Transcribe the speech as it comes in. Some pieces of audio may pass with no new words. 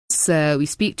We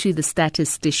speak to the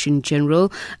Statistician General,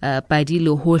 Padi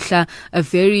Lehohla. A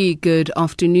very good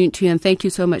afternoon to you, and thank you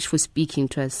so much for speaking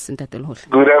to us, Ntate Lehohla.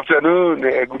 Good afternoon,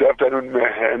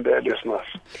 and listeners.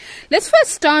 Let's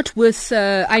first start with,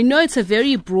 I know it's a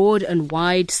very broad and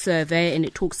wide survey, and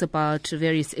it talks about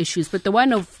various issues, but the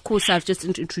one, of course, I've just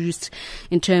introduced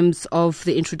in terms of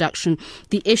the introduction,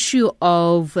 the issue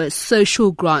of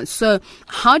social grants. So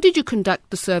how did you conduct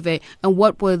the survey, and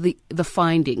what were the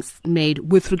findings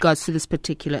made with regards to this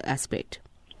particular aspect?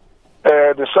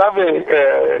 The survey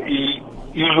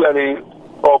usually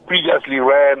or previously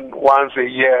ran once a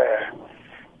year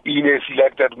in a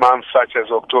selected month such as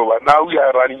October. Now we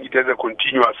are running it as a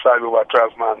continuous survey over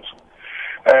 12 months.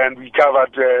 And we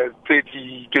covered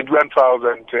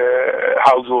 21,000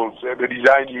 households. The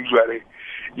design usually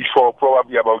is for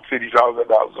probably about 30,000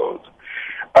 households.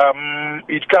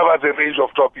 It covers a range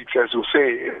of topics, as you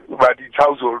say, but it's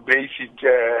household-based.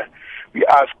 We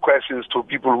ask questions to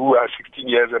people who are 16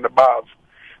 years and above,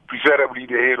 preferably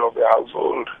the head of the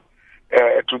household,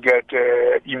 to get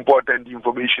important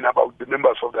information about the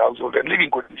members of the household and living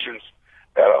conditions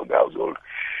around the household.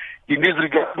 In this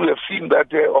regard, we have seen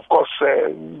that, of course,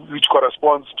 which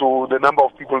corresponds to the number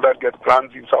of people that get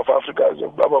grants in South Africa, is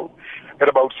at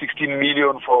about 16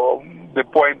 million from the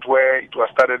point where it was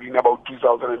started in about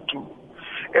 2002.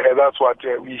 That's what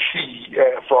we see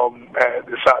from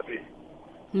the survey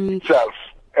itself,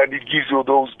 and it gives you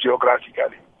those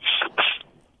geographically.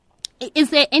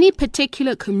 Is there any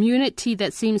particular community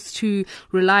that seems to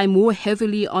rely more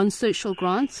heavily on social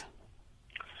grants?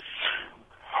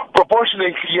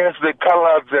 Proportionately, yes, the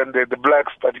colors and the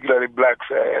blacks, particularly blacks,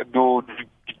 do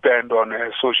depend on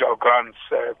social grants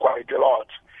quite a lot.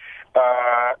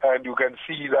 And you can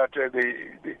see that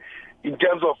in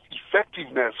terms of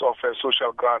effectiveness of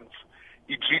social grants,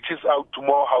 it reaches out to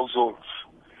more households,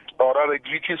 or rather it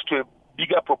reaches to a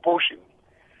bigger proportion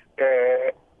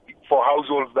for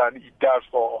households than it does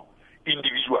for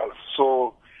individuals.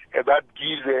 So that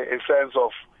gives a sense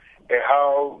of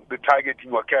how the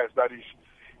targeting occurs. That is,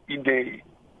 in the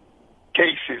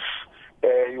cases,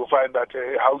 you'll find that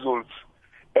households,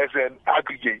 as an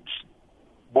aggregate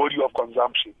body of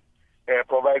consumption,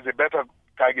 provides a better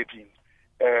targeting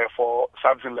for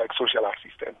something like social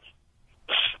assistance.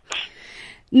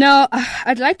 Now,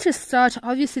 I'd like to start,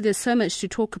 obviously there's so much to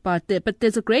talk about there, but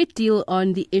there's a great deal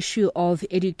on the issue of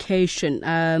education.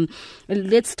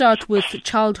 Let's start with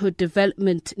childhood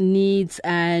development needs,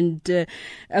 and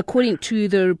according to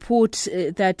the report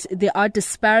that there are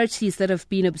disparities that have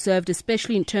been observed,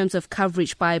 especially in terms of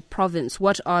coverage by province.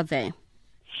 What are they?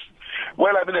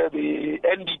 Well, I mean, the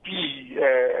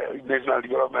NDP, National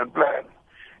Development Plan,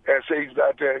 says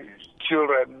that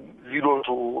children 0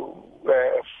 to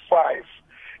 5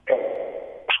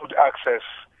 should access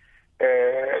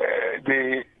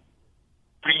the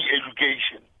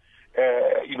pre-education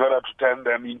in order to turn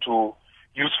them into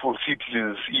useful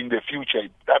citizens in the future.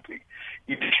 That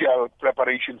initial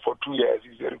preparation for 2 years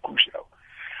is very crucial.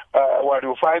 What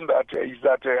you find that is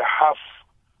that half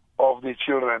of the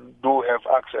children do have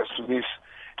access to this.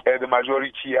 The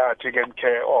majority are taken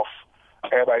care of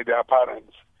by their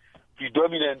parents.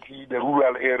 Predominantly the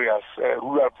rural areas,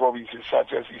 rural provinces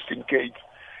such as Eastern Cape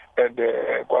and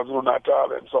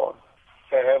KwaZulu-Natal and so on,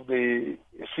 have the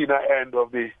thinner end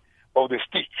of the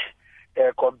stick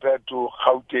compared to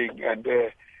Gauteng and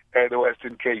the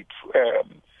Western Cape.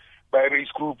 By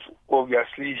race group,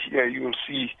 obviously, you will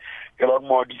see a lot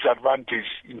more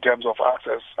disadvantage in terms of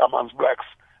access amongst blacks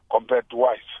compared to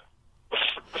whites.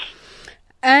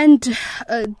 And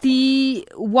the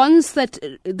ones that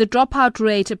the dropout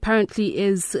rate apparently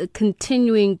is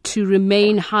continuing to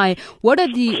remain high. What are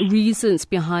the reasons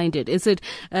behind it? Is it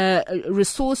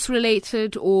resource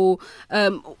related or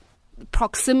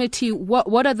proximity?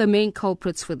 What are the main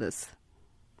culprits for this?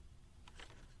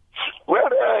 Well,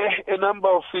 a number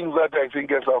of things that I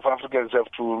think as South Africans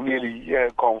have to really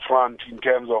confront in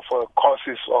terms of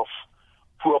causes of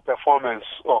poor performance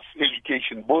of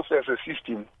education, both as a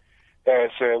system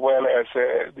as well as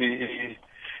the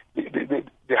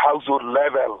household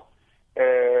level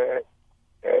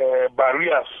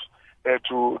barriers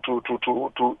to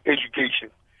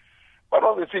education. One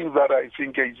of the things that I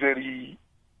think is very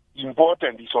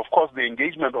important is, of course, the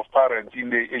engagement of parents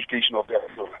in the education of their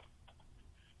children.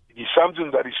 It is something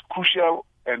that is crucial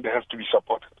and has to be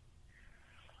supported.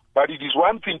 But it is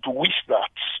one thing to wish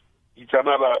that, it's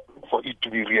another for it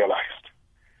to be realized.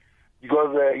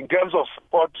 Because in terms of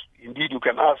support, indeed, you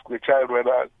can ask the child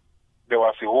whether there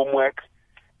was a homework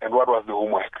and what was the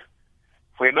homework.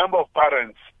 For a number of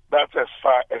parents, that's as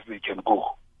far as they can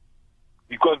go,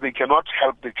 because they cannot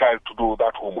help the child to do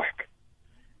that homework.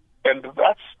 And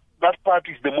that's that part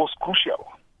is the most crucial,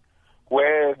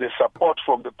 where the support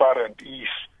from the parent is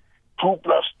 2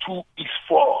 plus 2 is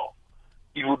 4.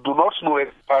 If you do not know as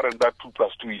a parent that 2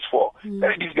 plus 2 is 4,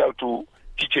 very difficult to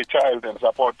teach a child and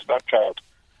support that child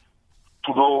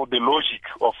to know the logic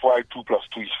of why 2 plus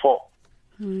 2 is 4.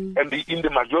 And in the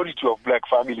majority of black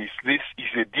families, this is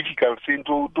a difficult thing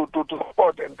to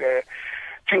support. And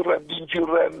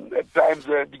children at times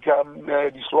become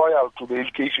disloyal to the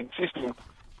education system,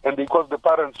 and they cause the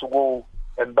parents to go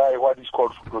and buy what is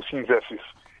called photosynthesis.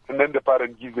 And then the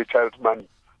parent gives the child money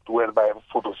to go and buy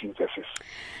photosynthesis,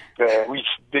 which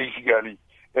basically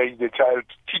is the child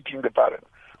cheating the parent.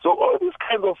 So all these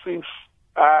kinds of things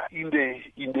are in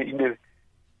the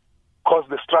cause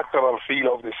the structural failure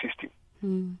of the system.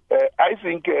 I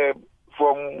think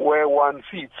from where one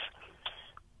sits,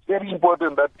 very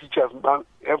important that teachers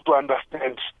have to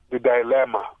understand the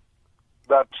dilemma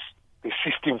that the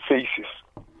system faces,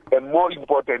 and more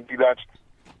importantly, that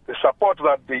the support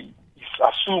that they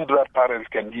assume that parents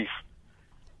can give,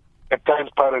 at times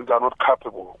parents are not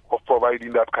capable of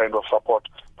providing that kind of support,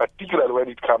 particularly when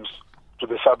it comes to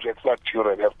the subjects that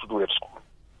children have to do at school.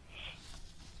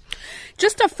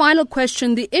 Just a final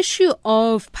question. The issue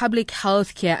of public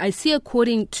health care, I see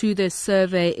according to the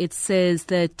survey, it says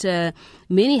that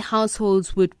many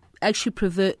households would actually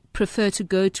prefer to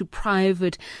go to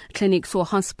private clinics or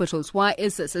hospitals. Why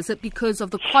is this? Is it because of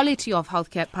the quality of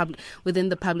healthcare within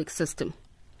the public system?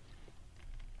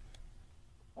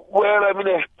 Well, I mean,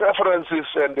 preferences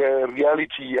and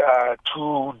reality are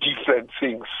two different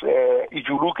things. If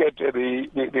you look at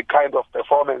the kind of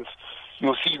performance,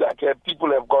 you see that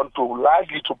people have gone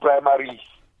largely to primary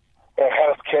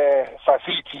healthcare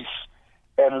facilities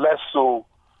and less so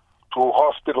to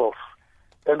hospitals.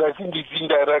 And I think it's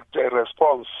indirect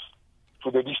response to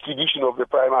the distribution of the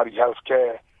primary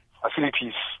healthcare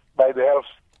facilities by the health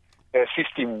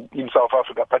system in South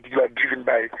Africa, particularly driven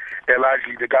by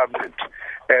largely the government.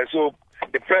 So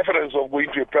the preference of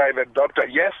going to a private doctor,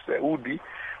 yes, there would be,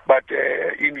 but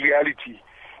in reality,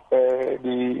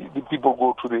 the people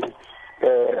go to the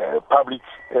public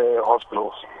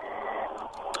hospitals.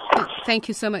 Thank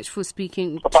you so much for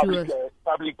speaking to us.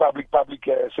 Public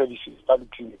services,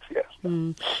 public clinics, yes.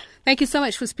 Thank you so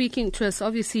much for speaking to us.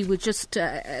 Obviously, we just,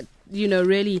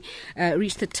 really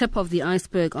reached the tip of the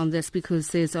iceberg on this, because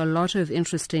there's a lot of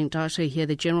interesting data here.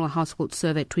 The General Household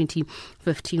Survey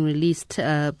 2015 released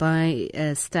by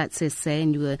Stats SA,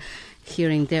 and you were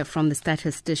hearing there from the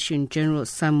Statistician General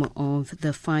some of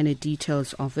the finer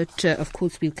details of it. Of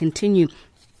course, we'll continue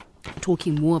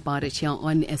talking more about it here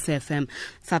on SFM,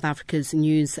 South Africa's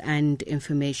news and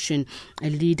information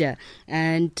leader.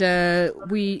 And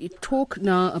we talk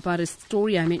now about a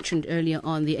story I mentioned earlier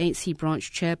on, the ANC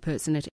branch chairperson at